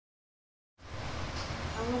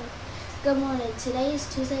Good morning. Today is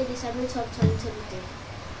Tuesday, December 12, 2023.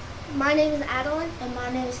 My name is Adeline. And my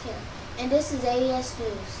name is Kim. And this is AES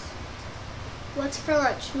News. What's for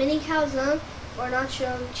lunch? Mini calzone or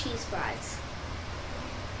nacho cheese fries?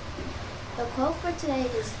 The quote for today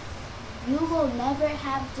is, "You will never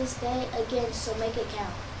have this day again, so make it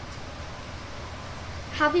count."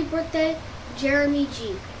 Happy birthday, Jeremy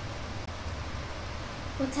G.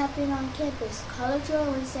 What's happening on campus? Color Drill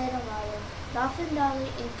Wednesday tomorrow. Dolphin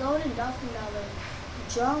Dolly and Golden Dolphin Dolly.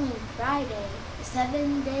 Drawing Friday.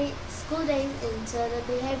 7 school days until the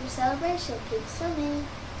behavior celebration. Keep swimming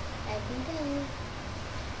every day.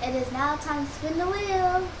 It is now time to spin the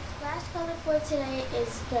wheel. Last color for today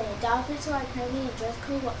is gray. Dolphins who are currently in dress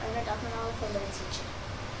code will earn a dolphin dollar from their teacher.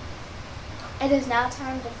 It is now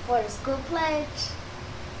time for the school pledge.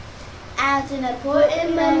 As an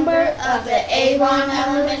important member of the Avon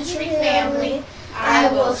Elementary family, I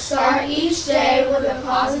will start each day with a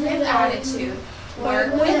positive attitude,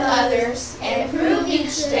 work with others, improve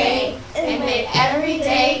each day, and make every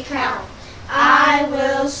day count. I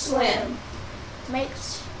will swim.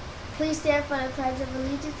 Please stand for the Pledge of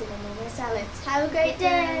Allegiance and a moment of silence. Have a great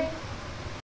day.